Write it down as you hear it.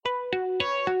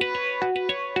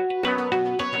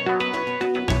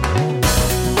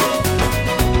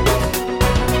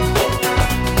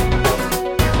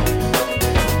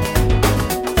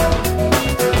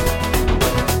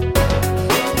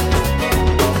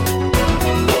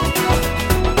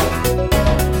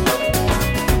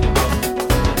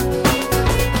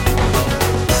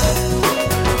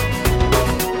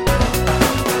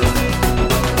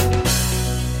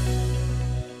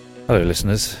Hello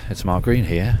listeners, it's Mark Green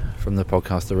here from the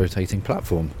podcast The Rotating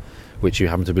Platform, which you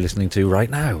happen to be listening to right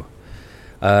now.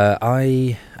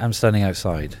 I am standing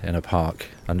outside in a park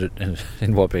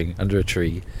in Wapping under a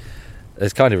tree.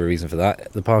 There's kind of a reason for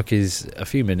that. The park is a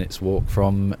few minutes walk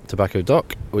from Tobacco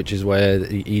Dock, which is where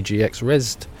the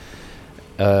EGX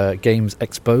Rezzed Games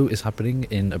Expo is happening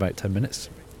in about 10 minutes,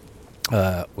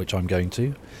 which I'm going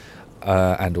to,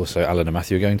 and also Alan and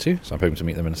Matthew are going to, so I'm hoping to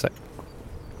meet them in a sec.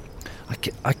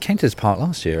 I came to this park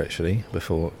last year, actually,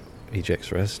 before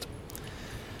EGX Rezzed.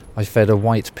 I fed a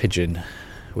white pigeon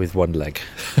with one leg.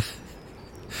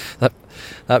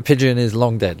 That pigeon is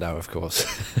long dead now, of course.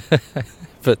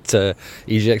 But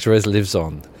EGX Rezzed lives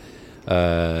on.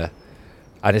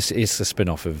 And it's a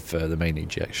spin-off of the main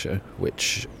EGX show,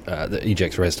 which the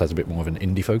EGX Rezzed has a bit more of an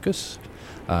indie focus.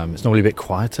 It's normally a bit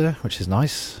quieter, which is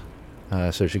nice.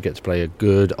 So you should get to play a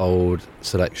good old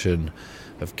selection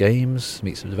of games,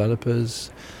 meet some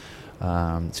developers,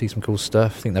 see some cool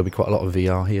stuff. I think there'll be quite a lot of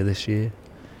VR here this year.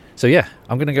 So yeah,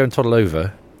 I'm going to go and toddle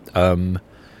over, and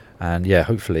yeah,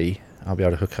 hopefully I'll be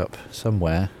able to hook up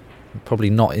somewhere. Probably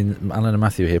not in, Alan and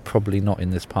Matthew here, probably not in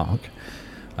this park.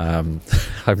 I'm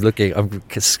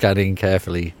scanning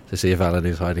carefully to see if Alan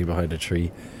is hiding behind a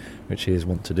tree, which he is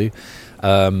wont to do.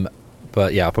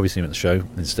 But yeah, I'll probably see him at the show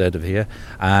instead of here.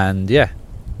 And yeah,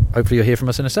 hopefully you'll hear from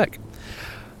us in a sec.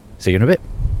 See you in a bit.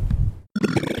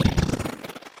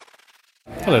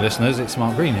 Hello listeners, it's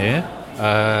Mark Green here.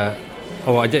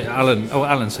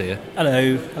 Alan's here.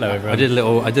 Hello everyone. I did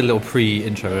a little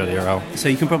pre-intro earlier, Al. So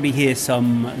you can probably hear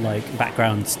some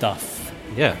background stuff.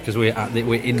 Yeah, because we're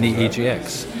in the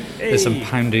EGX. Hey. There's some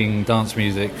pounding dance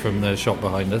music from the shop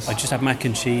behind us. I just have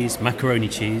macaroni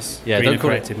cheese. Yeah, Greener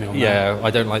corrected me on that. Yeah,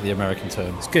 I don't like the American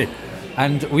term. It's good.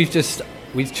 And we've just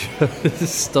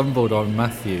stumbled on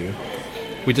Matthew.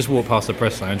 We just walked past the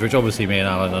press lounge, which obviously me and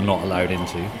Alan are not allowed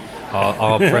into.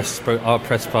 Our press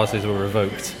passes were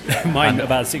revoked. Mine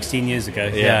about 16 years ago.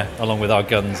 Yeah, along with our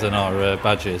guns and our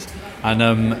badges. And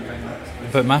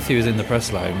but Matthew is in the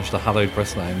press lounge, the hallowed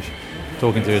press lounge,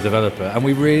 talking to a developer, and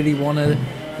we really want to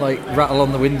rattle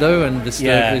on the window and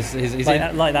disturb his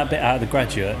like that bit out of The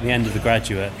Graduate, the end of The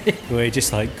Graduate, where you're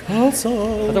just like,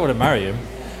 Castle. I don't want to marry him.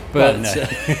 But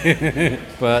no.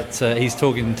 But he's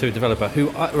talking to a developer who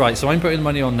right. So I'm putting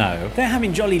money on now. They're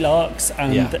having jolly larks,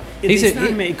 and it's an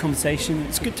animated conversation.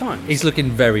 It's a good time. He's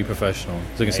looking very professional.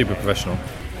 He's looking super professional.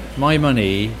 My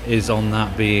money is on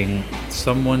that being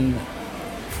someone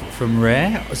from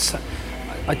Rare.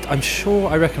 I'm sure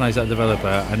I recognise that developer,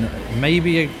 and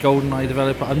maybe a GoldenEye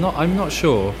developer. I'm not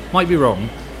sure. Might be wrong,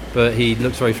 but he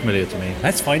looks very familiar to me.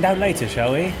 Let's find out later,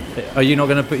 shall we? Are you not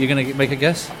going to? You're going to make a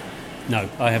guess? No,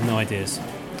 I have no ideas.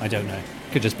 I don't know.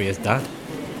 Could just be his dad.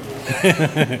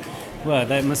 Well,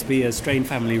 there must be a strained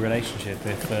family relationship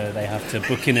if they have to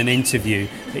book in an interview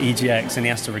at EGX and he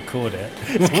has to record it.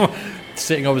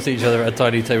 Sitting opposite each other at a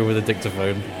tiny table with a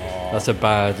dictaphone. That's a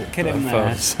bad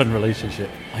father-son relationship.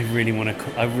 I really want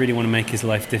to make his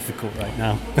life difficult right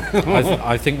now.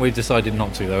 I think we've decided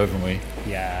not to, though, haven't we?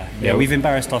 Yeah. We've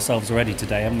embarrassed ourselves already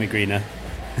today, haven't we, Greener?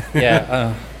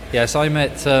 Yeah. Yes, I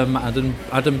met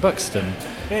Adam Buxton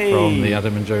from the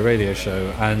Adam and Joe radio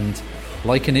show, and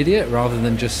like an idiot, rather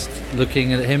than just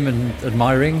looking at him and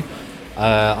admiring,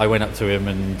 I went up to him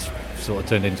and sort of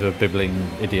turned into a bibbling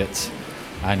idiot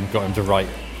and got him to write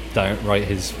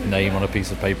his name on a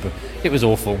piece of paper. It was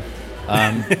awful.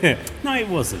 No, it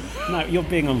wasn't. No, you're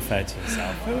being unfair to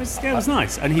yourself. It was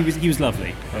nice, and he was lovely.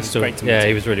 It was great to meet him.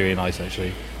 He was really, really nice,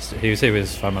 actually. He was here with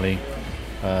his family.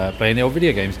 Playing the old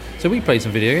video games. So we played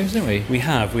some video games, didn't we? We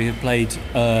have played.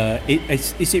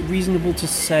 Is it reasonable to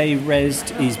say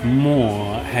Rezzed is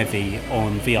more heavy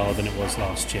on VR than it was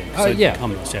last year? Yeah.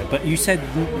 Last year. But you said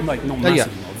not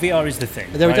massively more. VR is the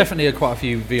thing. There were definitely quite a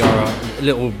few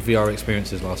little VR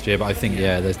experiences last year, but I think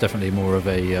there's definitely more of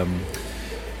a.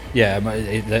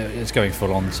 It's going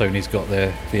full on. Sony's got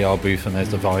their VR booth, and there's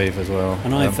the Vive as well.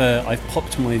 And I've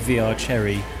popped my VR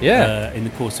cherry in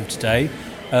the course of today.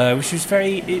 Which was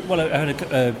I had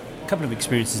a couple of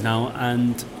experiences now,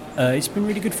 and it's been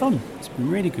really good fun.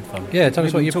 Yeah, tell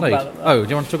us what you played. Do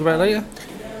you want to talk about it later?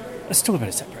 Let's talk about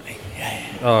it separately. Yeah.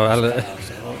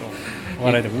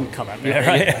 Well, I don't cut that bit,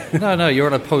 right? No, you're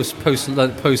on a post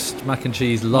mac and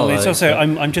cheese lull. Well, it's also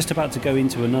I'm just about to go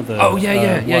into another. We've got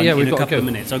a couple of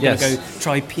minutes. I'm going to go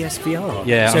try PSVR.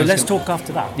 Yeah. So let's talk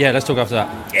after that. Yeah, let's talk after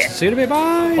that. Yeah. See you in a bit.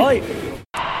 Bye. Bye.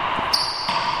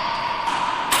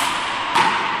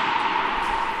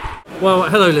 Well,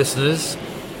 hello, listeners.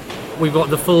 We've got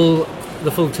the full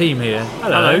team here.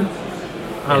 Hello.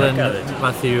 Alan,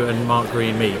 Matthew, and Mark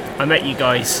Green meet. I met you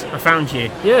guys. I found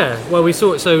you. Yeah. Well, we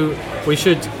saw it, so we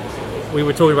should we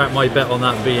were talking about my bet on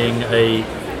that being a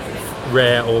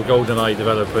Rare or GoldenEye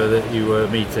developer that you were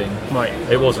meeting. Right.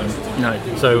 It wasn't. No.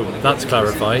 So that's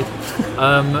clarified.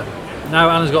 Now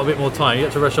Alan's got a bit more time. You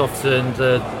have to rush off and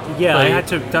yeah, I play. had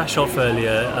to dash off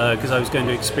earlier because I was going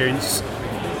to experience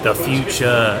the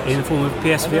future in the form of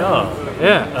PSVR.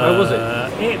 Yeah, how was it?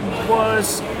 It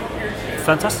was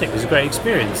fantastic. It was a great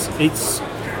experience. It's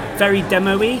very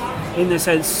demo-y in the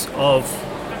sense of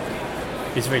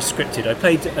it's very scripted. I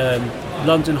played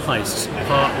London Heist,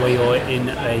 part where you're in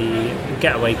a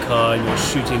getaway car and you're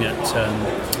shooting at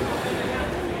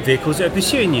vehicles that are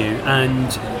pursuing you,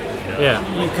 and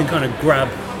you can kind of grab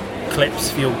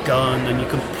clips for your gun and you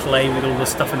can play with all the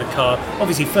stuff in the car.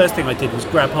 Obviously, first thing I did was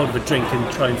grab hold of a drink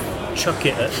and try and chuck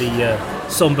it at the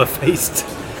somber-faced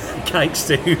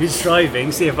gangster who was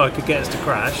driving, see if I could get us to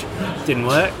crash. Didn't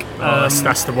work.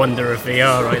 That's the wonder of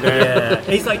VR right there.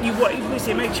 Yeah, it's like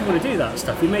it makes you want to do that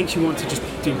stuff. It makes you want to just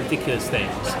do ridiculous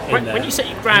things. When you said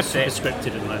you grabbed it's super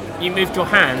scripted at the moment. you moved your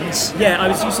hands. Yeah, I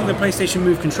was using the PlayStation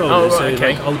Move controller, Oh, right, so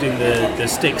okay. like holding the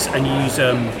sticks, and you use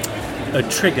a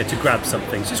trigger to grab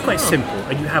something. So it's quite simple,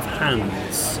 and you have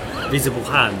hands. Visible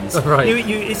hands. Right.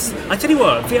 I tell you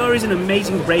what, VR is an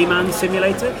amazing Rayman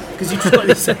simulator because you've just got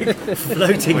these like,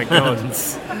 floating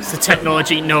hands. It's the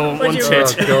technology no one wanted.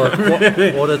 Oh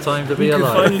God! What a time to be You can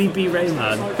alive. finally be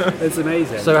Rayman. That's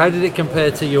amazing. So how did it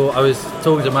compare to your? I was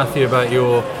talking to Matthew about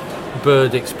your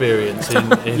bird experience in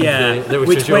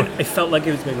which it felt like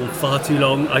it was going on far too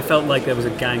long. I felt like there was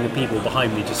a gang of people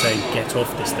behind me just saying, "Get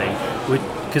off this thing,"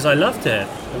 because I loved it.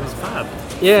 It was fab.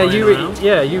 Yeah, Flying around.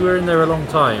 you were in there a long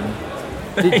time.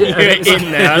 You're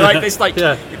in there. Like it's like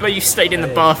Yeah. where you stayed in the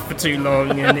bath for too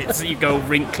long and you go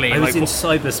wrinkly. I was like, in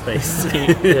cyberspace.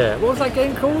 Yeah. What was that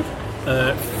game called?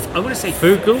 I want to say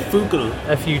Fugl? Fugl.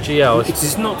 F-U-G-L.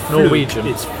 It's not Norwegian.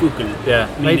 It's Fugl. Yeah.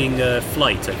 Meaning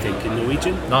flight, I think, in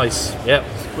Norwegian. Nice. Yep.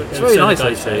 It's So very the nice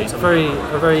guy actually. said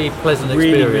A very pleasant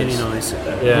Really, experience. really nice.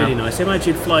 Yeah. Really nice.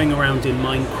 Imagine flying around in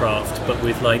Minecraft, but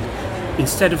with like,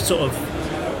 instead of sort of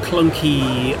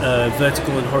clunky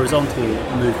vertical and horizontal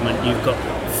movement, you've got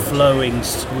flowing,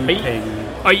 swooping.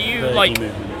 Are you birdie like?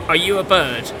 movement. Are you a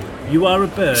bird? You are a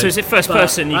bird. So is it first but-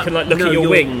 person? You can like look no, at your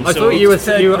you're- wings. I thought or- you were.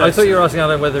 third I thought you were person. asking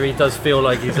Alan whether he does feel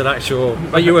like he's an actual.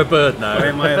 Are you a bird now? Or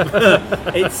am I a bird?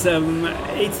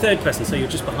 It's third person, so you're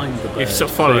just behind the bird. You're sort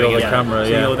of following you're it. the camera,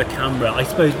 So yeah. you're the camera, I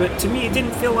suppose. But to me, it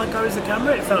didn't feel like I was the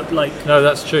camera. It felt like No,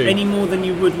 that's true. any more than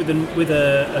you would with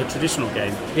a traditional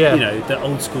game. Yeah. You know, the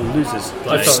old school losers.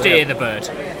 You Like, steer the bird.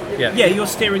 yeah. yeah, you're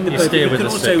steering the You bird. steer But you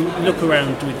with can the also look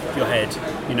around with your head.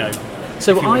 You know,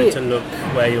 So if you wanted to look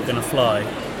where you're going to fly.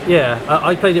 Yeah,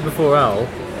 I played it before Al,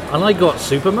 and I got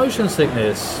super motion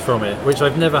sickness from it, which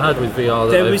I've never had with VR.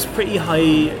 There was pretty high.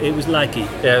 It was laggy.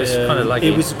 Yeah, it was kinda laggy.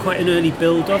 It was quite an early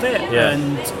build of it, Yeah.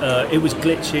 and it was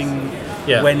glitching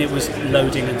Yeah. when it was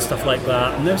loading and stuff like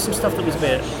that. And there was some stuff that was a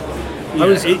bit.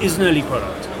 It is an early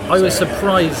product. I was so-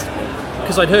 surprised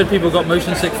because I'd heard people got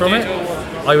motion sick from it.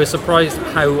 I was surprised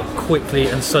how quickly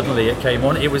and suddenly it came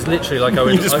on. It was literally like I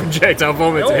was. You just projectile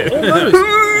vomited. Almost.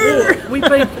 Well,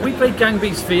 we played Gang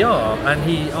Beasts VR, and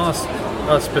he asked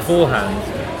us beforehand,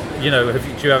 do you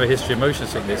have a history of motion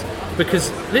sickness?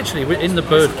 Because literally, we're in the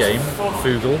bird game,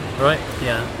 Fugl, right?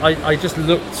 Yeah. I just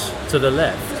looked to the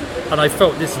left, and I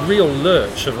felt this real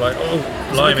lurch of like, oh,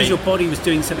 blimey. Because your body was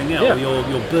doing something else. Yeah.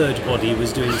 Your bird body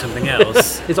was doing something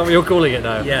else. Is that what you're calling it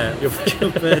now? Yeah.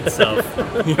 Your bird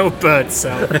self. Your bird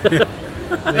self.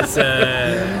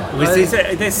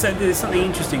 There's something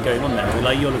interesting going on there.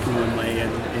 Like you're looking one way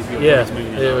and your Yeah, body's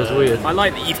moving it was another. weird. I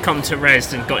like that you've come to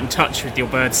Rezzed and got in touch with your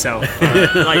bird self.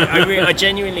 I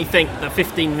genuinely think that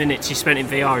 15 minutes you spent in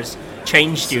VR has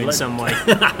changed you in some way.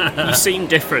 You seem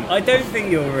different. I don't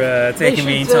think you're taking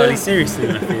me should, entirely seriously,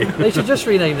 Matthew. They should just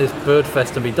rename this Bird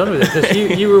Fest and be done with it, because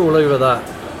you were all over that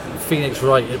Phoenix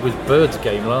Wright with Birds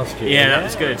game last year. Yeah, that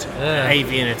was good. Yeah.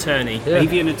 Avian Attorney. Yeah.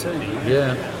 Avian Attorney.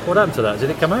 Yeah. What happened to that? Did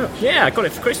it come out? Yeah, I got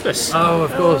it for Christmas. Oh,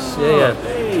 of course. Yeah.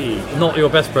 Hey. Not your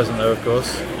best present though, of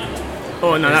course.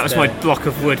 Oh no, that was my block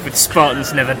of wood with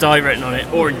Spartans Never Die written on it,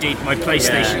 or indeed my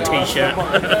PlayStation T-shirt.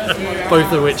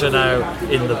 Both of which are now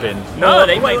in the bin. No,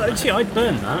 they Well, actually, I'd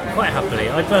burn that quite happily.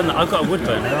 I'd burn that. I've got a wood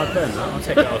burner. I'd burn that. I'll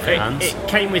take it off your hands. It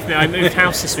came with me. I moved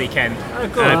house this weekend. Oh,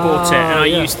 And cool. I bought it, and I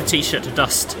yeah. used the T-shirt to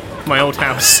dust my old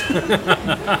house. So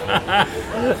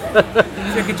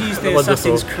I could use the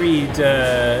Wonderful. Assassin's Creed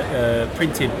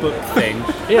printed book thing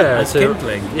Yeah, as so-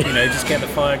 kindling. Just get the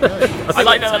fire going. I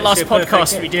like that the last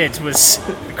podcast we did was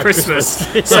Christmas,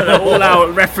 so that all our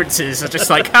references are just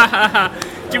like, ha ha ha.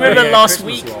 Do you remember yeah, last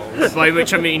Christmas week? rolls. By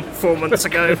which I mean 4 months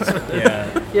ago.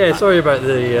 Yeah. Yeah, sorry about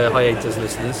the hiatus,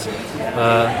 listeners.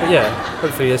 But yeah,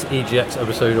 hopefully this EGX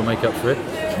episode will make up for it.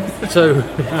 So,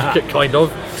 kind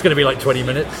of. It's going to be like 20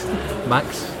 minutes,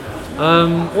 max.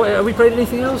 Have we played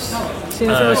anything else? Seen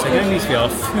anything else? Going to be our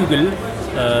Fugel,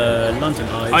 London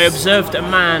Eyes. I observed a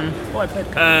man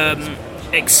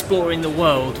exploring the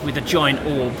world with a giant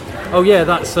orb. Oh yeah,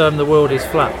 that's The World is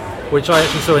Flat, which I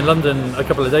actually saw in London a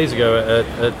couple of days ago at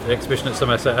an exhibition at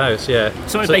Somerset House, yeah.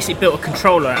 Someone basically built a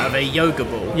controller out of a yoga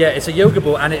ball. Yeah, it's a yoga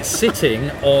ball and it's sitting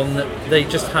on, they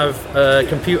just have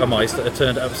computer mice that are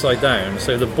turned upside down,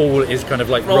 so the ball is kind of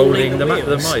like rolling the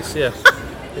mice, yeah.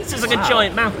 This is like a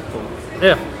giant mouth ball.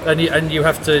 Yeah, and you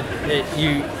have to,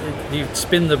 you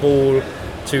spin the ball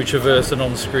to traverse an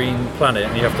on-screen planet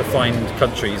and you have to find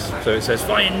countries. So it says,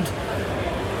 find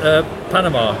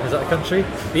Panama, is that a country?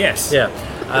 Yes. Yeah.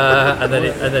 And then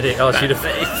it asks you to.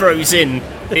 It throws in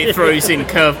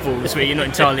curveballs where you're not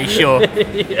entirely sure.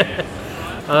 Yeah.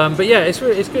 But yeah, it's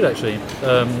good actually.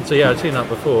 So yeah, I'd seen that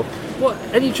before. What?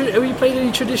 Have you played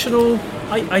any traditional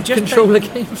controller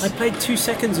games? I played 2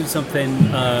 seconds of something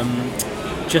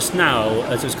just now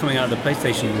as it was coming out of the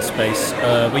PlayStation space,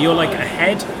 where you're like a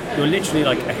head. You're literally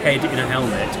like a head in a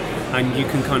helmet, and you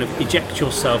can kind of eject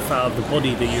yourself out of the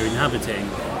body that you're inhabiting,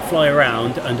 fly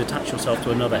around and attach yourself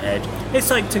to another head. It's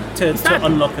like to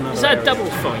unlock another. Is that area. a Double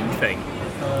Fine thing?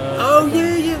 Oh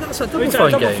yeah, that's a Double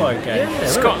Fine game. Yeah,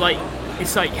 it's got like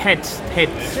heads.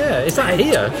 Yeah, is that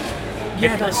here?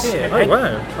 Yeah, that's it. Oh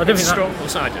wow! I don't think strong or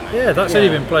so, I don't know. Yeah, that's only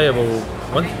been playable.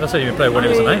 That's only been playable when it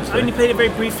was announced. I only played it very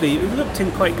briefly. It looked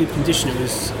in quite good condition. It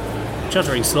was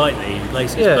juddering slightly in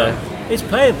places, but it's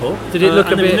playable. Did it look a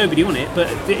bit? There was nobody on it, but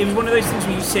it was one of those things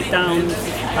where you sit down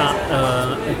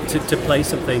to play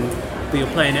something, but you're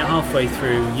playing it halfway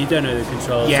through. You don't know the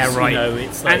controls. Yeah, right. You know,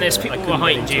 it's like, and there's people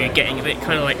behind you getting a bit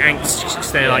kind of like anxious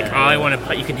because they're like, I want to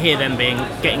play. You can hear them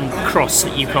getting cross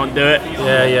that you can't do it.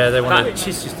 Yeah, they want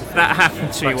to. That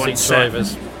happened to me once at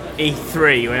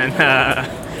E3 when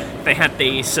they had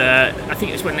these. I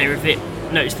think it was when they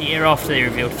noticed the year after they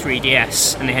revealed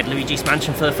 3DS and they had Luigi's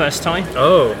Mansion for the first time.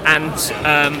 Oh. And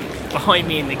behind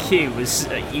me in the queue was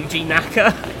Yuji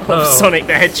Naka of Sonic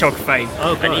the Hedgehog fame.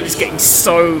 Oh, and he was getting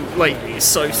so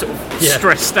sort of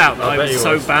stressed out that I was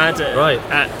so bad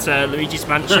at Luigi's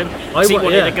Mansion. So he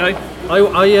wanted to go.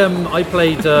 I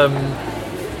played.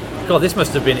 God, this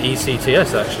must have been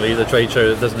ECTS actually, the trade show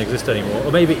that doesn't exist anymore,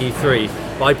 or maybe E3.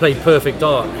 But I played Perfect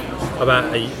Dark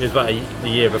about a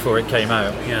year before it came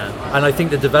out. Yeah. And I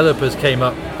think the developers came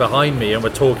up behind me and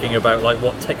were talking about like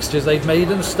what textures they'd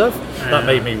made and stuff. That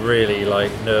made me really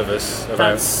like nervous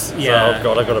about. Oh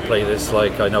God, I've got to play this.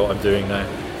 Like I know what I'm doing now.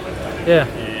 Yeah.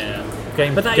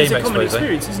 But that is a common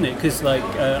experience, isn't it? Because like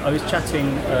I was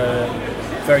chatting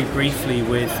very briefly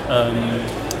with.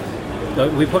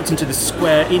 We popped into the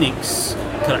Square Enix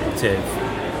collective.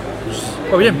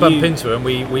 Well, we didn't bump into them.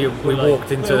 We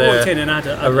walked into their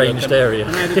arranged area.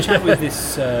 And I had a chat with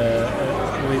this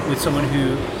with someone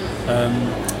who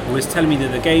was telling me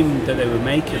that the game that they were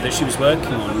making, that she was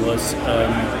working on, was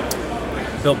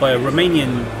built by a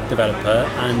Romanian developer,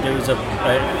 and it was a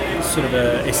sort of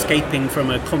escaping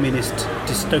from a communist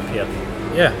dystopia.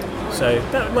 Yeah. So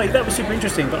that was super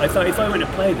interesting. But I thought if I went to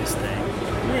play this thing.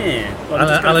 Yeah.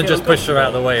 Alan just pushed her out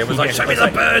of the way. It was like, show me the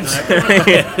birds!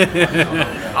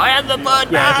 I am the bird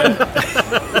man!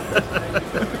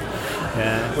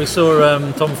 We saw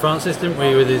Tom Francis, didn't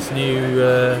we, with his new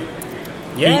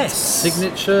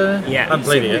signature? Yeah. I haven't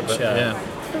played it yet,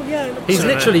 but he's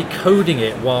literally coding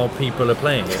it while people are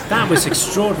playing it. That was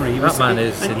extraordinary. That man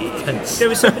is intense. There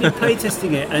was somebody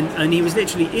playtesting it, and he was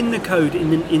literally in the code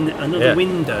in another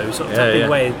window, sort of tapping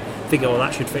away, thinking, "Oh,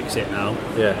 that should fix it now."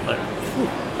 Yeah.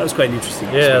 That was quite interesting.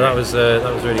 Yeah, that was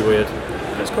really weird.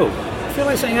 That's cool. I feel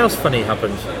like something else funny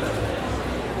happened.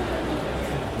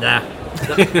 Nah.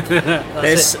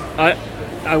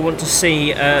 I want to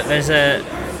see. There's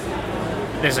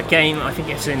a game. I think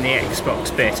it's in the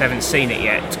Xbox bit. I haven't seen it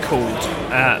yet. It's called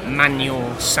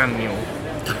Manual Samuel.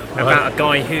 About a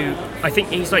guy who I think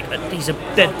he's a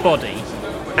dead body.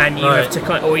 And you have to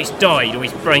or he's died, or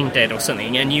he's brain dead, or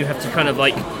something, and you have to kind of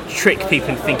like trick people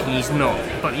into thinking he's not,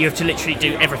 but you have to literally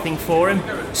do everything for him.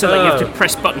 So you have to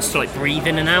press buttons to like breathe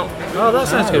in and out. Oh, that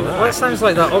sounds good. Well, that sounds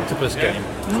like that octopus game.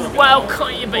 Well,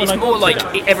 kind of, but it's more like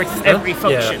every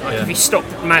function. Like if you stop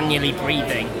manually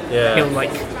breathing, he'll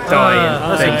like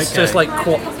die. It's just like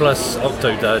Quap plus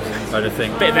Octodad kind of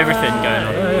thing. Bit of everything going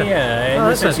on.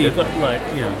 And essentially you've got like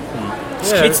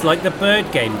it's like the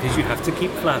bird game because you have to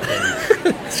keep flapping.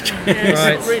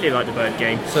 It's really like the bird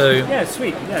game. So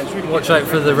sweet. Yeah, it's really watch out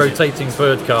for the rotating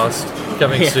bird cast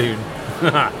coming soon.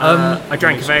 I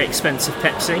drank a very expensive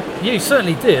Pepsi. You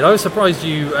certainly did. I was surprised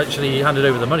you actually handed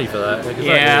over the money for that.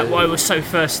 Yeah, well, I was so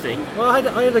thirsty. Well, I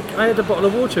had a bottle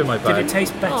of water in my bag. Did it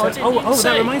taste better? Oh,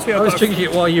 That reminds me. I was drinking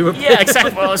it while you were. Yeah,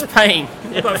 exactly what I was paying.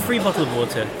 I've got a free bottle of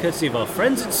water, courtesy of our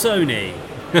friends at Sony.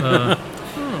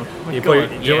 You God,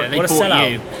 probably- do you yeah, they what a bought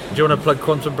sellout. you. Do you want to plug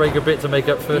Quantum Break a bit to make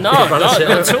up for? No, to not balance it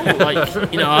out? at all.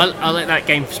 Like, I'll let that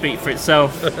game speak for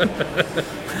itself.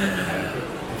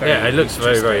 Yeah, it looks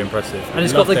very, very impressive. And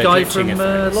it's got Love the their guy glitching from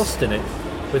effects. Lost in it,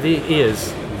 with the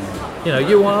ears. You know,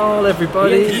 you all,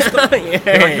 everybody.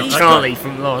 Yeah, Charlie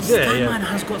from Lost. Yeah, That yeah. man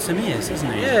has got some ears,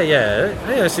 hasn't he? Yeah.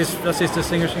 That's his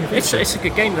distinguishing feature. It's a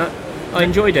good game, that. I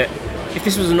enjoyed it. If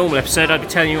this was a normal episode, I'd be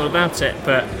telling you all about it,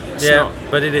 but it's not.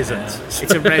 but it isn't. It's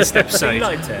a Rezzed You episode.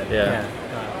 liked it? Yeah.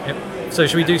 Yep. So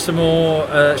should we do some more?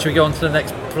 Should we go on to the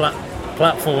next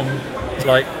platform,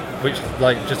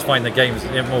 just find the games,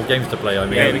 more games to play? I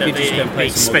mean, Yeah, we could just go The play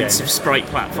some more expensive games. Sprite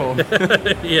platform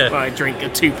yeah. where I drink a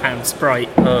 £2 Sprite.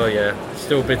 Oh yeah,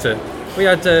 still bitter. We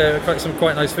had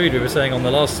quite nice food. We were saying on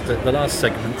the last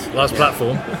segment, last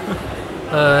platform.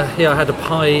 I had a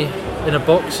pie in a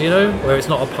box, where it's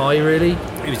not a pie really.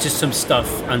 It was just some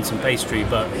stuff and some pastry,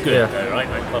 but good Yeah. though, right?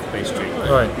 Like puff pastry.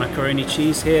 Right. Macaroni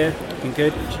cheese here, looking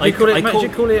good. I called it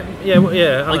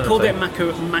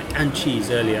mac and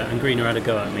cheese earlier, and Greener had a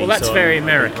go at me. Well, that's so very I'm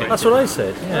American. corrected. That's what I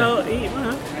said. Yeah.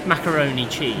 Well, Macaroni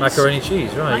cheese. Macaroni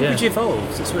cheese, right? language Yeah.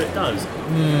 evolves. That's what it does.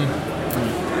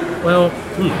 Well,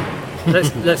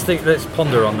 let's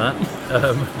ponder on that.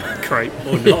 Great.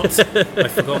 Or not.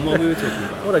 I've forgotten what we were talking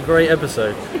about. What a great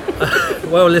episode.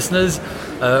 Well, listeners,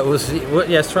 we'll see.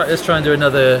 Let's try and do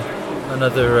another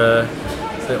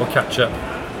little catch up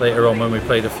later on when we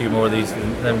played a few more of these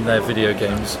their video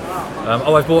games.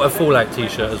 I've bought a Fallout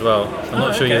T-shirt as well. I'm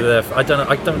not sure okay. you're there. I don't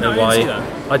know No, I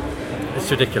didn't why. see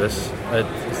It's ridiculous.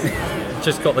 It's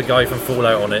just got the guy from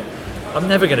Fallout on it. I'm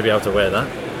never going to be able to wear that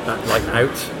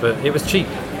out, but it was cheap.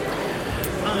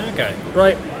 Oh, okay.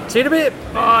 Right. See you in a bit.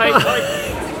 Bye.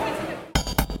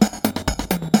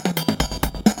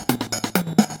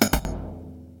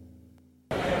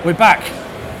 We're back.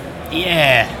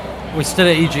 Yeah. We're still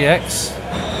at EGX,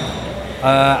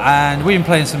 and we've been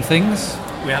playing some things.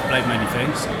 We have played many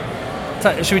things.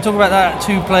 Should we talk about that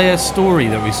two-player story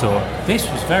that we saw? This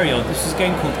was very odd. This is a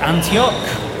game called Antioch.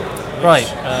 Which, Right.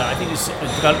 I think it's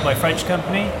developed by a French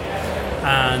company,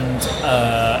 and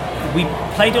we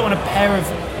played it on a pair of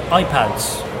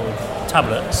iPads or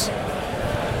tablets.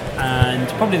 And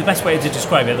probably the best way to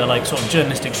describe it, they're like sort of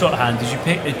journalistic shorthand, is you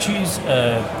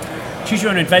choose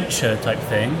your own adventure type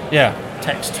thing. Yeah.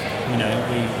 Text, we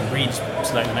read,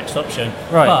 select the next option.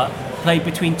 Right. But play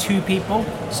between two people.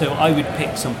 So I would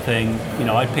pick something,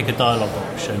 I'd pick a dialogue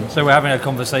option. So we're having a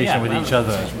conversation with we're each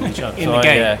having a other. conversation with each other. In the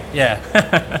game. Yeah.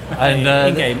 And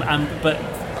in game, but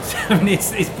I mean,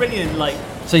 it's brilliant. Like,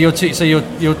 so you're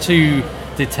two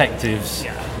detectives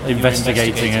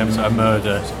investigating a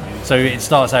murder. So it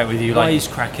starts out with you like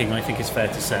wisecracking, I think is fair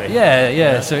to say.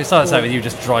 yeah. So it starts out with you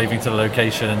just driving to the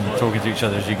location and talking to each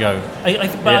other as you go.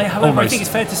 However, I almost. think it's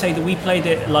fair to say that we played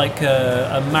it like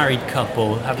a married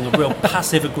couple having a real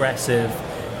passive-aggressive,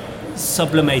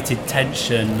 sublimated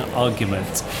tension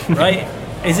argument, right?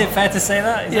 Is it fair to say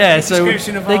that? Is that the So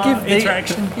description of our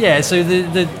interaction? So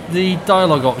the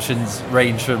dialogue options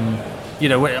range from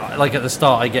like at the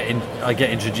start I get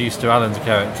introduced to Alan's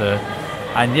character.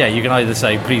 And you can either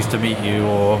say "pleased to meet you"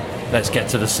 or "let's get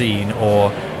to the scene"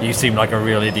 or "you seem like a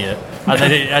real idiot,"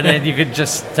 and then you could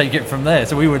just take it from there.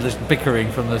 So we were just bickering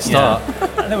from the start.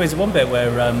 And there was one bit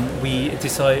where we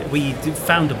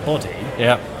found a body.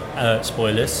 Yeah.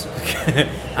 Spoilers.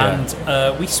 And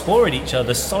we swore at each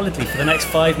other solidly for the next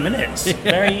 5 minutes.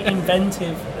 Very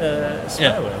inventive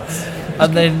swear words.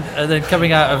 And then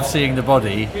coming out of seeing the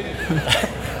body,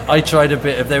 I tried a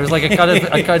bit of. There was like a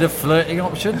kind of flirting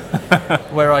option,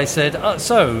 where I said,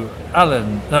 "So,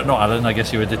 Alan, not Alan. I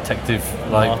guess you were Detective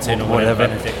like Martin or whatever.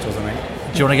 Benedict or something.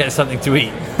 Do you want to get something to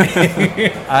eat?"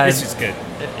 And This is good.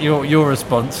 Your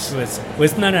response Was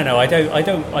no. I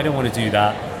don't want to do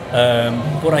that.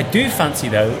 What I do fancy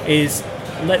though is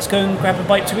let's go and grab a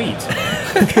bite to eat.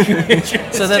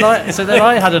 So then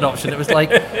I had an option that was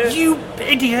like, "You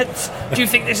idiots! Do you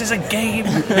think this is a game?"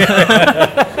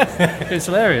 It's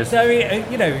hilarious. So I think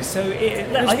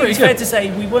pretty it's fair good. to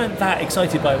say we weren't that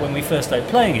excited by it when we first started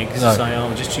playing it because it's like, oh,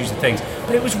 we'll just choose the things.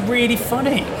 But it was really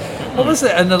funny. What was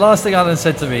it? And the last thing Alan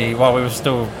said to me while we were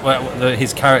still,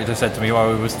 his character said to me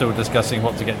while we were still discussing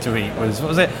what to get to eat was, what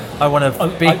was it? I want a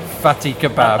big fatty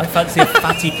kebab. I fancy a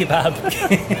fatty kebab.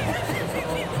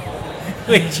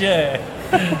 Which,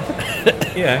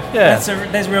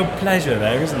 there's real pleasure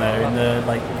there, isn't there, in the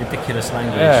ridiculous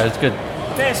language. Yeah, it's good.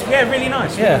 Yes, yeah, really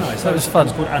nice. Really Yeah, nice. that was fun.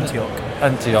 It's called Antioch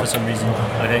Antioch. for some reason,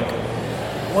 I think.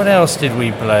 What else did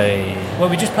we play? Well,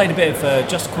 we just played a bit of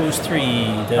Just Cause 3,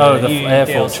 the new Air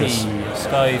DLC, Fortress.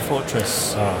 Sky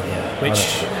Fortress, Oh yeah.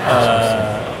 which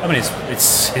I mean,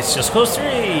 it's Just Cause 3.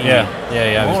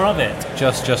 Yeah. More of it.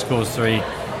 Just Cause 3. You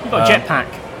got a jetpack.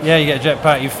 Yeah, you get a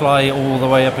jetpack. You fly all the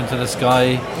way up into the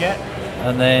sky, Yeah.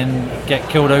 and then get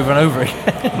killed over and over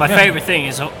again. My favourite thing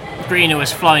is Greener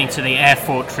was flying to the Air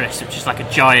Fortress, which is like a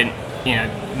giant,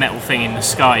 metal thing in the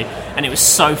sky, and it was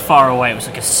so far away. It was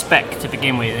like a speck to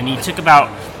begin with, and he took about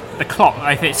the clock.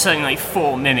 I think it's something like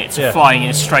 4 minutes of flying in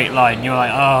a straight line. You're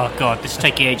like, oh god, this is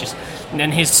taking ages. And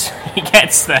then he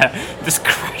gets there, just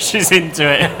crashes into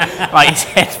it, like his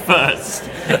head first.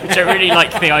 Which I really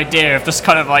like the idea of just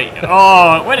kind of like,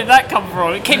 oh, where did that come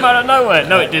from? It came out of nowhere.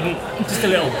 No, it didn't. Just a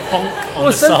little bonk on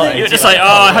the side. You're just like, oh,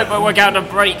 I hope I work out a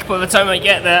break by the time I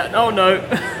get there. Oh no.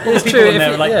 It's People true. in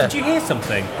there were like, yeah. did you hear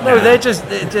something? No, they're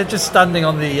just standing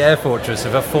on the air fortress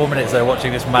for 4 minutes. They're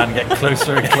watching this man get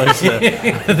closer and closer,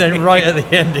 and then right at the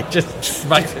end, he just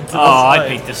smacks into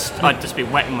the side. I'd just be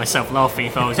wetting myself laughing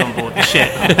if I was on board the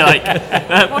ship. Like,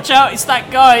 watch out, it's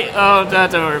that guy. Oh, no,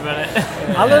 don't worry about it.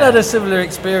 Alan had a similar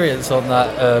experience on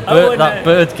that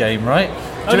bird game, right?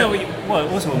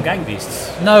 It wasn't on Gang Beasts.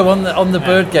 No, on the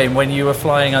bird game when you were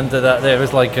flying under that, there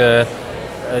was like a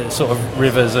sort of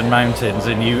rivers and mountains,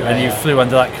 and you flew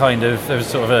under that kind of, there was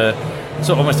sort of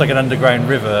almost like an underground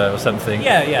river or something.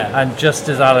 Yeah. And just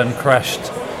as Alan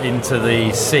crashed into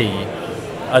the sea,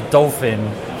 a dolphin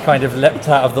kind of leapt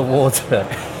out of the water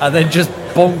and then just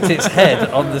bonked its head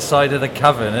on the side of the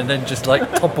cavern and then just like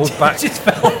toppled back. Just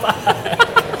fell back.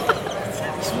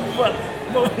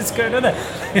 What was going on there?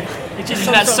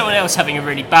 That's someone else having a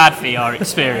really bad VR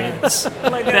experience. They're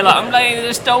like, I'm laying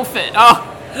this dolphin.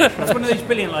 Oh. That's one of those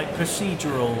brilliant, like,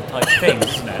 procedural type things,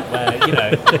 isn't it?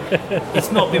 Where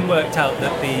it's not been worked out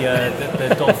that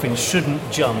the dolphin shouldn't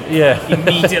jump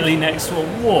immediately next to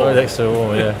a wall. Oh, next to a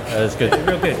wall, yeah, that's good.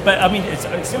 Real good. But I mean, it's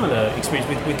a similar experience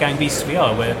with Gang Beasts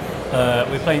VR, where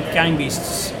we're playing Gang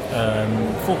Beasts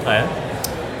 4-player,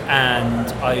 and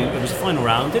it was a final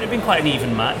round. It had been quite an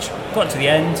even match. Got to the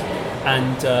end,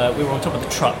 and we were on top of the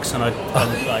trucks, and I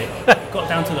got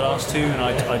down to the last two, and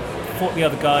I fought the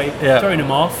other guy, throwing him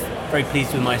off, very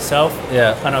pleased with myself,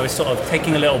 and I was sort of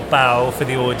taking a little bow for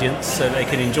the audience so they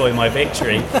could enjoy my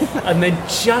victory, and then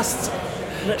just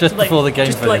before the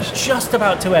game finished, just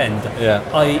about to end,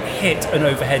 I hit an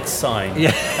overhead sign,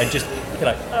 and just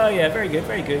like, oh yeah, very good,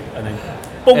 and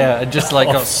then boom, and just like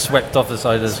got swept off the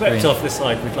side of the screen. Swept off the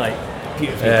side with like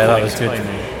beautifully that was good.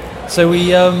 timing. So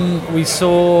we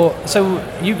saw. So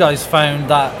you guys found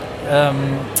that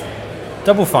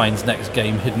Double Fine's next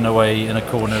game hidden away in a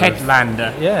corner.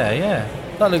 Headlander. Yeah.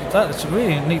 That's a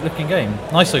really neat looking game.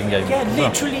 Nice looking game. Yeah,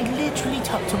 literally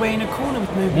tucked away in a corner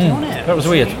with nobody on it. That was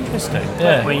weird. Really interesting.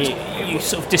 Yeah. When you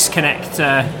sort of disconnect.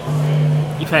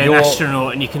 You play an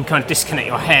astronaut, and you can kind of disconnect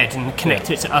your head and connect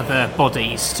it to other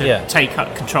bodies to take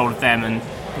up control of them and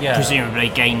presumably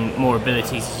gain more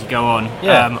abilities as you go on.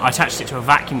 I attached it to a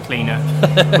vacuum cleaner,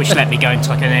 which let me go into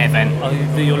like an air vent. Oh,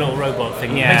 your little robot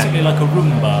thing. Yeah. Basically like a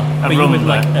Roomba. With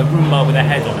like a Roomba with a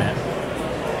head on it.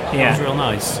 Yeah. It was real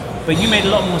nice. But you made a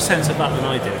lot more sense of that than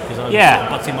I did, because I was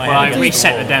butting my head. Well, I against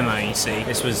reset the the demo, you see.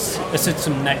 This is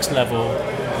some next level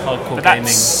hardcore But gaming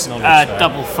that's knowledge. There.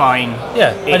 Double Fine.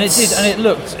 Yeah, and it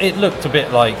looked a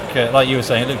bit like you were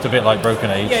saying, it looked a bit like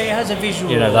Broken Age. Yeah, it has a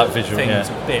visual. That visual thing. yeah. It's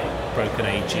a bit Broken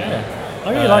Age. Yeah.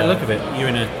 I really like the look of it. You're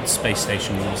in a space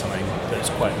station or something that's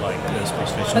quite like the space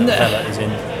station that Bella is in.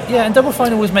 Yeah, and Double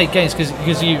Fine always make games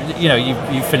because you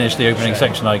finished the opening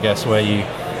section, I guess, where you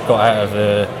got out of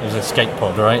it was an escape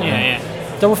pod, right?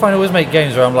 Yeah. Double Fine always make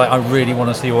games where I'm like, I really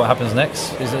want to see what happens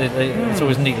next. It's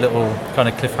always neat little kind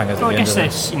of cliffhangers. Well, at the I guess end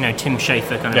of there's, Tim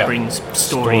Schafer kind of brings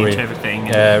story into everything.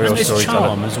 Yeah, real there's storytelling.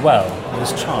 charm as well.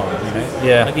 There's charm,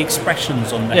 Yeah. Like the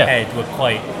expressions on the head were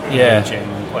quite engaging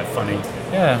and quite funny.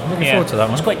 Yeah, looking forward to that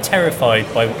one. I was quite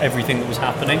terrified by everything that was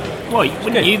happening. Well,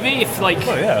 wouldn't you be if,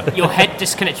 your head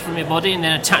disconnected from your body and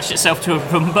then attached itself to a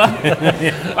Roomba?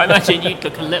 I imagine you'd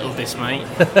look a little dismayed.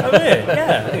 Oh, really?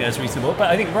 Yeah, I think that's reasonable. But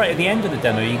I think right at the end of the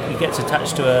demo, he gets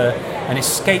attached to an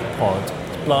escape pod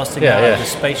blasting out of the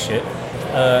spaceship.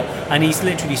 And he's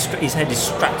literally his head is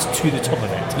strapped to the top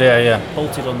of it. Yeah.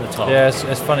 Bolted on the top. Yeah,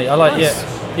 it's funny. I like. Nice.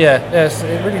 Yeah. It's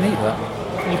really neat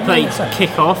that. You played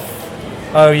Kick-Off.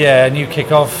 Oh yeah, new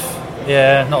Kick-Off.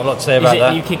 Yeah, not a lot to say about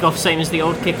that. Is it new Kick-Off same as the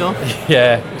old Kick-Off?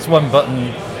 Yeah, it's one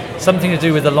button. Something to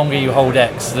do with the longer you hold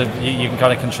X, you can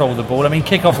kind of control the ball. I mean,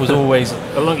 Kick-Off was always...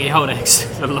 The longer you hold X,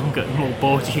 the more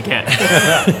bored you get.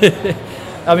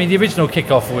 I mean, the original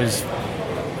Kick-Off was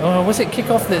was it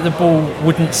kickoff that the ball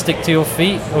wouldn't stick to your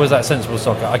feet, or was that sensible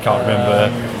soccer? I can't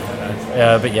remember.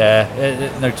 But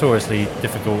yeah, notoriously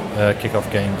difficult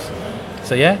kickoff games.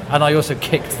 So yeah, and I also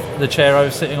kicked the chair I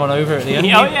was sitting on over at the end. Oh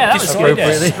yeah, that was good.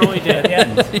 Destroyed it at the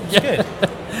end. It's good.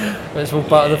 It's all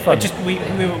part of the fun.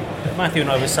 Matthew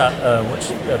and I were sat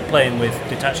playing with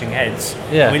detaching heads.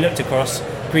 Yeah. And we looked across.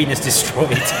 Green has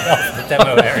destroyed half the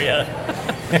demo area.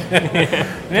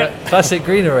 Classic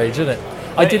Greener Age, isn't it?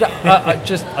 I did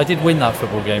win that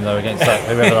football game though against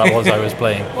whoever that was I was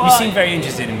playing. Well, you seem very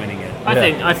interested in winning it.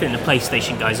 I think the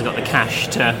PlayStation guys have got the cash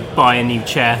to buy a new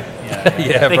chair.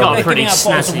 Yeah, they got a pretty bottles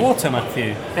of snazzy water,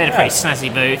 Matthew. They had a pretty snazzy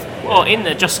booth. Well, in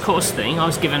the Just Cause thing, I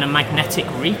was given a magnetic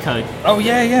Rico. Oh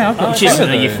yeah, I've got which isn't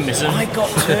a euphemism. I got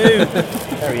two.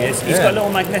 There he is. He's got little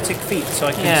magnetic feet, so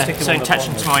I can stick him on the attach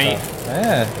them to my.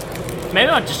 Yeah. Maybe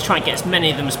I'll just try and get as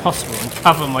many of them as possible and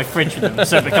cover my fridge with them,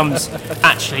 so it becomes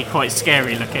actually quite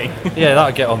scary looking. Yeah,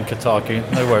 that'll get on Kotaku.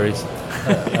 No worries.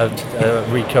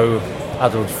 Rico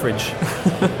adult fridge.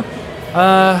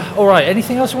 All right.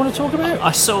 Anything else you want to talk about?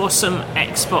 I saw some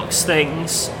Xbox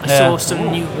things. I saw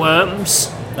some new worms.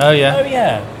 Oh yeah.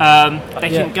 They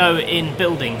can go in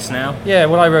buildings now. Yeah.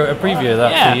 Well, I wrote a preview of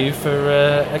that for you for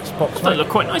Xbox. They look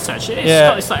quite nice actually.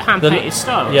 It's like hand painted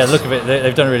styles. Yeah. Look of it.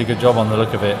 They've done a really good job on the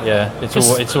look of it. Yeah.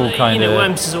 It's all kind of.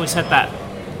 Worms has always had that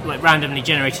like randomly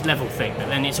generated level thing, but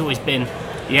then it's always been.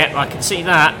 Yeah, I can see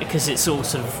that because it's all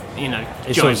sort of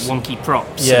giant wonky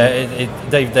props. Yeah,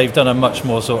 they've done a much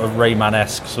more sort of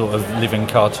Rayman-esque sort of living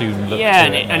cartoon look. Yeah,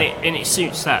 and it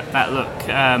suits that look.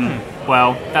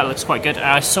 Well, that looks quite good.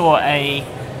 I saw a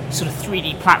sort of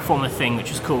 3D platformer thing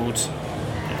which was called.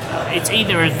 It's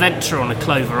either Adventure on a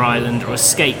Clover Island or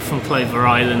Escape from Clover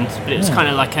Island, but it was kind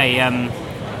of like a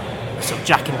sort of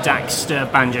Jack and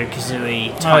Daxter,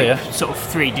 Banjo-Kazooie type sort of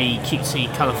 3D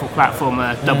cutesy colourful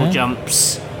platformer, double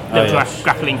jumps,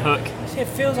 grappling hook. See, it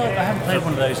feels like I haven't played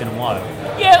one of those in a while.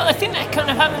 Yeah, I think they're kind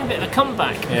of having a bit of a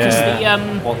comeback because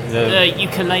the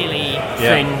ukulele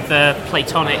thing, the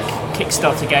Platonic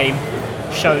Kickstarter game,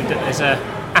 showed that there's a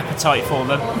appetite for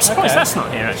them. I'm surprised that's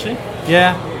not here actually.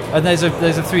 Yeah, and there's a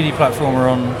 3D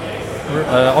platformer on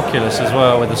Oculus as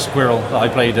well with a squirrel that I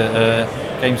played at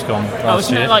Gamescom last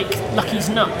year. Isn't it like Lucky's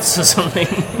Nuts or something?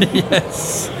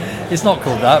 Yes. It's not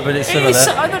called that, but it's similar.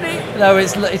 I don't know. No,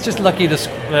 it's just Lucky the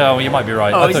Well, you might be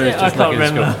right. I thought it was just Lucky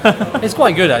the It's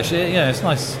quite good, actually. Yeah, it's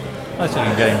nice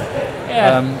looking game.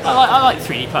 Yeah, I like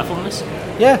 3D platformers.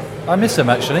 Yeah, I miss them,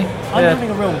 actually. I'm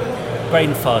having a real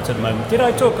brain fart at the moment. Did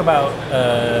I talk about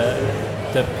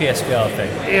the PSVR thing?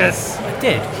 Yes. I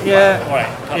did? Yeah. All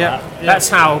right. Yeah. That's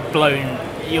how blown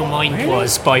your mind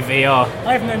was by VR.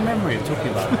 I have no memory of talking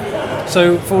about it.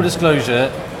 So, full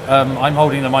disclosure, I'm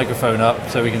holding the microphone up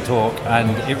so we can talk, and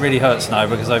it really hurts now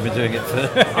because I've been doing it for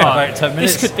about 10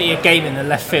 minutes. This could be a game in the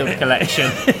left field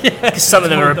collection because some of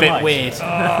them are a bit weird.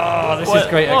 Oh, this is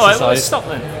great exercise. All right, let's stop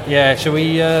then. Yeah, shall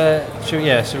we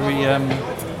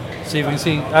see if we can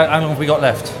see how long have we got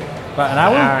left? About an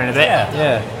hour? An hour and a bit.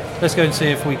 Yeah. Let's go and see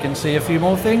if we can see a few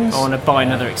more things. I want to buy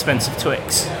another expensive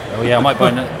Twix. Oh yeah, I might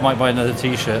buy another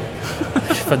T-shirt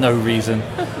for no reason.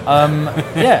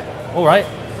 Yeah. All right.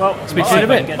 Well, speak to you in a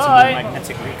bit. Get some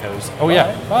magnetic Ricos. Oh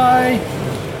yeah. Bye.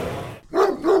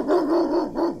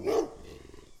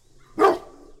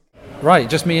 Right,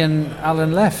 just me and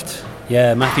Alan left.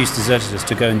 Yeah, Matthew's deserted us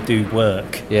to go and do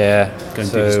work. Yeah. Go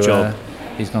and do his job.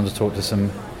 He's gone to talk to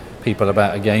some people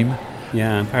about a game.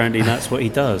 Yeah, apparently that's what he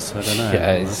does. I don't know.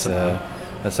 Yeah,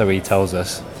 that's how he tells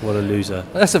us. What a loser.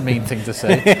 That's a mean thing to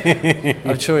say.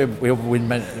 I'm sure we'll win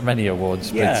many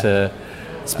awards. Yeah. But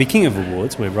speaking of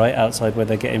awards, we're right outside where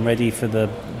they're getting ready for the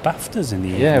BAFTAs in the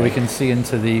evening. Yeah, we can see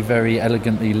into the very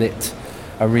elegantly lit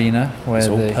arena. Where it's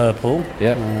all purple.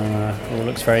 Yeah. All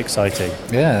looks very exciting.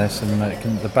 Yeah, there's some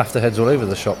the BAFTA heads all over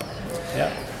the shop. Yeah.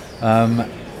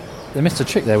 They missed a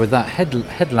trick there with that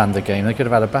Headlander game. They could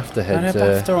have had a BAFTA head. And a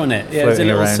BAFTA on it. Yeah, there's a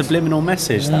little subliminal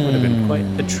message. That would have been quite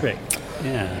a trick.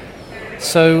 Yeah.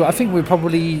 So I think we're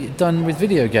probably done with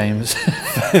video games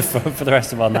for the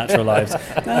rest of our natural lives.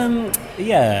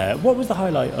 Yeah. What was the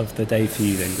highlight of the day for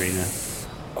you then, Greener?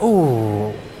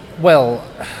 Oh, well,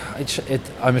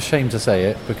 I'm ashamed to say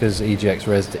it because EGX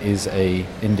Rezzed is a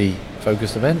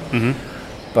indie-focused event.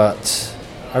 Mm-hmm. But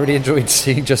I really enjoyed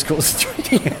seeing Just Cause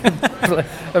 3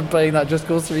 and playing that Just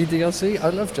Cause 3 DLC. I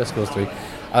love Just Cause 3.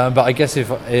 But I guess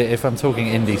if I'm talking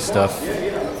indie stuff,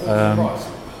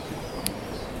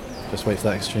 just wait for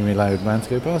that extremely loud man to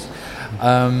go past.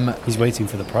 He's waiting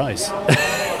for the price.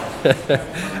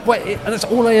 Well, that's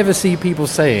all I ever see people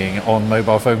saying on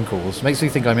mobile phone calls. Makes me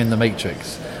think I'm in the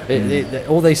Matrix.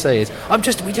 All they say is,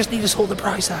 we just need to sort the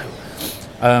price out.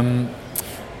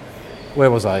 Where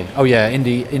was I? Oh yeah,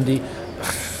 Indie.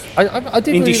 I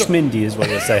did Indie really Schmindy is what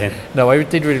you're saying. No, I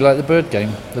did really like the Bird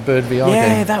game, the Bird VR game.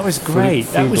 Yeah, that was great.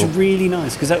 That was Frugal. really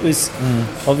nice because that was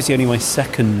obviously only my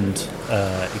second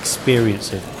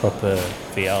experience of proper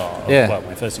VR. Yeah. Well,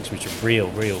 my first experience of real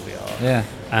VR. Yeah.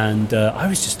 And I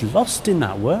was just lost in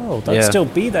that world. I'd still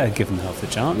be there given half the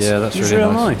chance. Yeah, that's it was really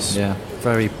real nice. Yeah,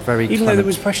 very, very. Even though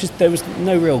there was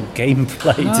no real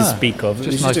gameplay to speak of. It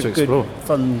just was nice just to a good, explore.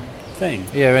 fun thing.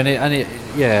 Yeah, and it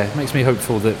makes me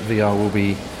hopeful that VR will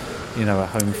be, at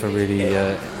home for really.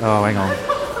 Oh, hang on.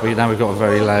 Now we've got a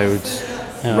very loud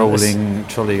rolling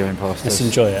trolley going past Let's us.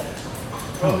 enjoy it.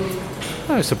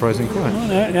 Oh, it's surprising quiet. Oh,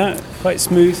 no, quite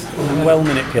smooth and well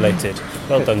manipulated.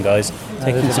 Well done, guys.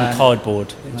 Taking some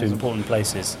cardboard to important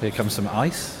places. Here comes some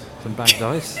ice, some bagged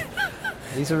ice.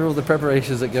 These are all the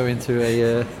preparations that go into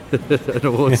an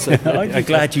award ceremony. I'm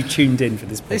glad you tuned in for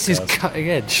this podcast. This is cutting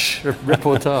edge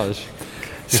reportage.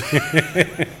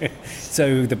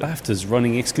 So the BAFTA's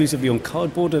running exclusively on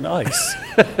cardboard and ice.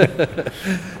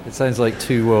 It sounds like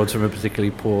two worlds from a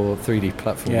particularly poor 3D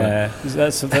platform. Yeah,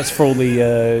 that's for all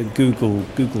the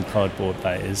Google cardboard.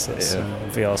 That is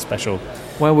VR special.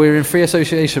 Well, we're in free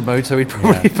association mode, so we'd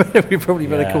probably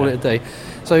better call it a day.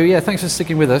 So yeah, thanks for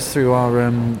sticking with us through our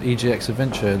EGX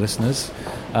adventure, listeners.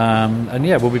 And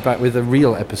yeah, we'll be back with a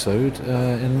real episode in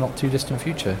a not too distant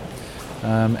future.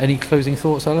 Any closing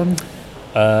thoughts, Alan?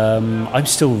 I'm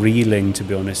still reeling, to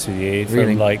be honest with you,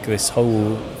 from like this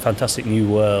whole fantastic new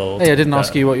world. Hey, I didn't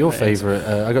ask you what your favourite.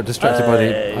 I got distracted by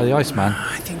the Iceman.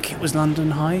 I think it was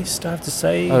London Heist, I have to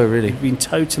say. Oh, really? I've been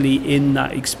totally in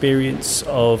that experience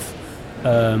of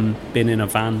being in a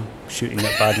van shooting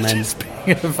at bad men.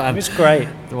 In a van. It was great.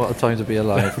 What a time to be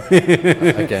alive.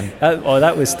 Again.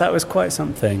 That was quite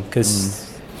something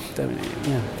because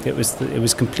it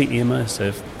was completely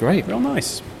immersive. Great. Real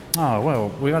nice. Oh, well,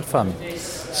 we had fun.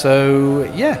 So,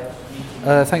 yeah,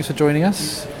 thanks for joining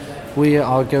us. We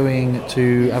are going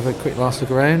to have a quick last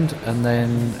look around, and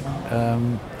then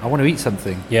I want to eat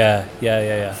something. Yeah.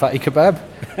 Fatty kebab?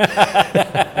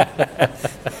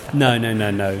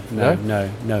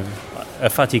 No. A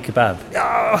fatty kebab.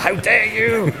 Oh, how dare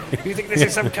you! You think this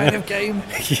is some kind of game?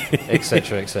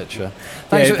 Etc, etc.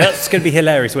 That's going to be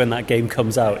hilarious when that game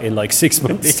comes out in like 6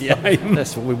 months' time.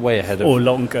 We're way ahead of... Or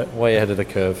longer. Way ahead of the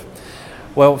curve.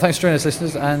 Well, thanks for joining us,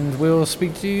 listeners, and we'll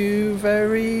speak to you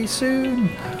very soon.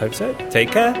 Hope so. Take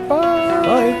care. Bye.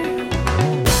 Bye.